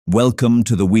Welcome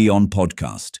to the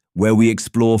WIONPodcast, where we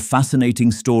explore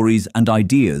fascinating stories and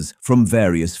ideas from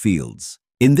various fields.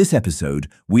 In this episode,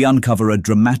 we uncover a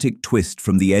dramatic twist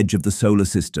from the edge of the solar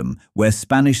system, where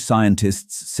Spanish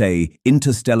scientists say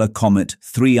interstellar comet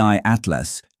 3I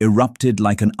Atlas erupted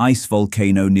like an ice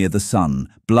volcano near the Sun,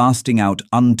 blasting out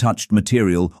untouched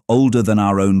material older than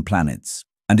our own planets.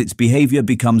 And its behavior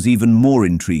becomes even more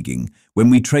intriguing when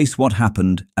we trace what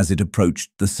happened as it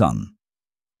approached the Sun.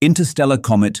 Interstellar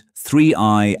comet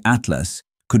 3I Atlas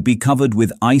could be covered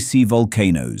with icy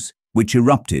volcanoes, which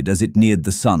erupted as it neared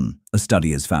the Sun, a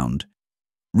study has found.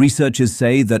 Researchers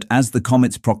say that as the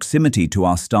comet's proximity to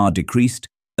our star decreased,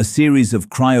 a series of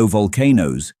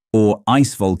cryovolcanoes, or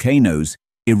ice volcanoes,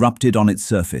 erupted on its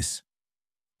surface.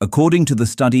 According to the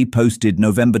study posted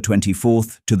November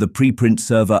 24th to the preprint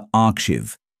server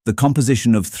Archive, the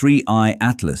composition of 3I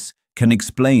Atlas can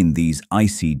explain these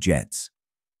icy jets.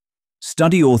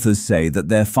 Study authors say that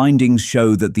their findings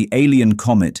show that the alien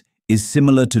comet is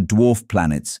similar to dwarf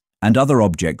planets and other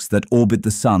objects that orbit the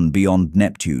Sun beyond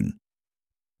Neptune.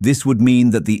 This would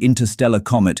mean that the interstellar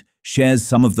comet shares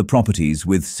some of the properties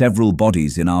with several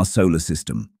bodies in our solar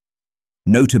system.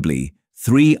 Notably,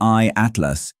 3I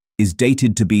Atlas is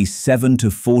dated to be 7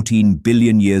 to 14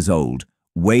 billion years old,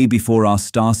 way before our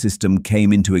star system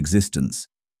came into existence.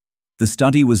 The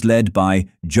study was led by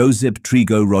Josep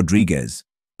Trigo Rodriguez,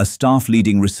 a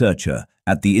staff-leading researcher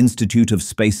at the Institute of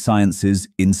Space Sciences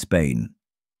in Spain.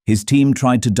 His team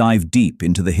tried to dive deep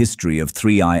into the history of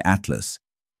 3I Atlas,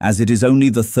 as it is only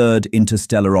the third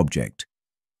interstellar object.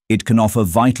 It can offer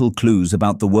vital clues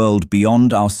about the world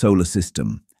beyond our solar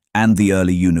system and the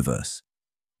early universe.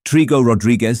 Trigo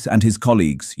Rodriguez and his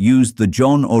colleagues used the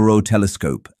John Oro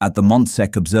telescope at the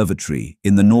Montsec Observatory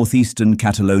in the northeastern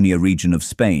Catalonia region of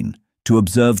Spain to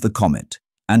observe the comet,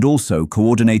 and also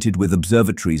coordinated with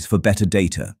observatories for better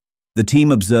data. The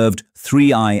team observed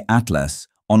 3I Atlas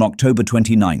on October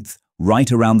 29th, right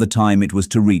around the time it was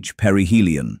to reach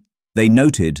perihelion. They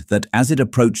noted that as it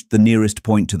approached the nearest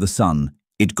point to the Sun,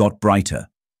 it got brighter.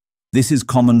 This is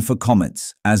common for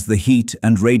comets, as the heat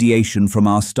and radiation from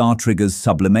our star triggers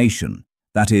sublimation,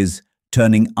 that is,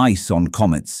 turning ice on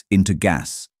comets into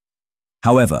gas.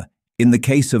 However, in the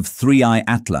case of 3I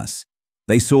Atlas,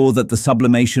 they saw that the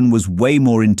sublimation was way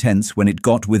more intense when it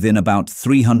got within about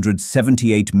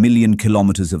 378 million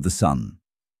kilometers of the Sun.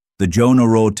 The John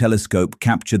Oro telescope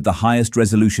captured the highest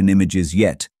resolution images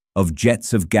yet of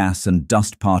jets of gas and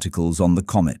dust particles on the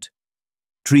comet.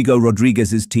 Trigo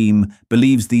Rodriguez's team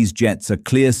believes these jets are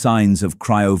clear signs of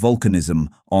cryovolcanism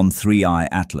on 3I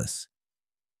Atlas.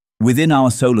 Within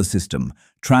our solar system,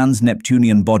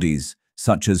 trans-Neptunian bodies,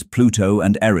 such as Pluto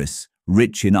and Eris,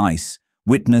 rich in ice,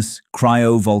 witness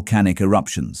cryovolcanic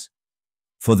eruptions.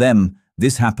 For them,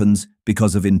 this happens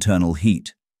because of internal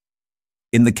heat.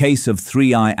 In the case of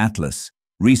 3I Atlas,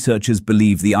 researchers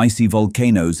believe the icy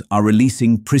volcanoes are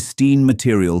releasing pristine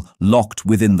material locked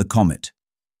within the comet.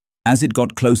 As it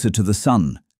got closer to the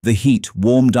Sun, the heat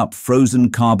warmed up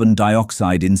frozen carbon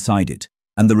dioxide inside it,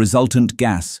 and the resultant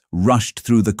gas rushed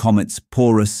through the comet's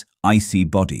porous, icy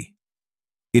body.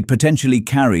 It potentially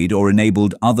carried or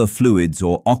enabled other fluids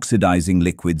or oxidizing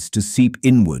liquids to seep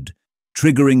inward,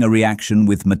 triggering a reaction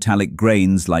with metallic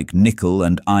grains like nickel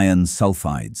and iron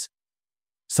sulfides.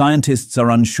 Scientists are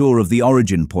unsure of the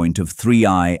origin point of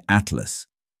 3I Atlas.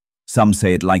 Some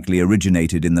say it likely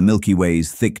originated in the Milky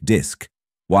Way's thick disk,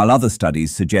 while other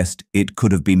studies suggest it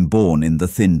could have been born in the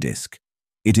thin disk.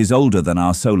 It is older than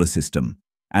our solar system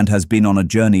and has been on a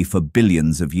journey for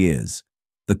billions of years.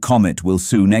 The comet will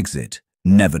soon exit,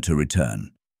 never to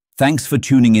return. Thanks for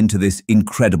tuning into this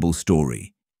incredible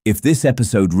story. If this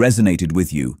episode resonated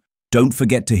with you, don't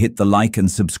forget to hit the like and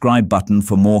subscribe button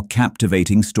for more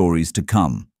captivating stories to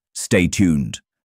come. Stay tuned.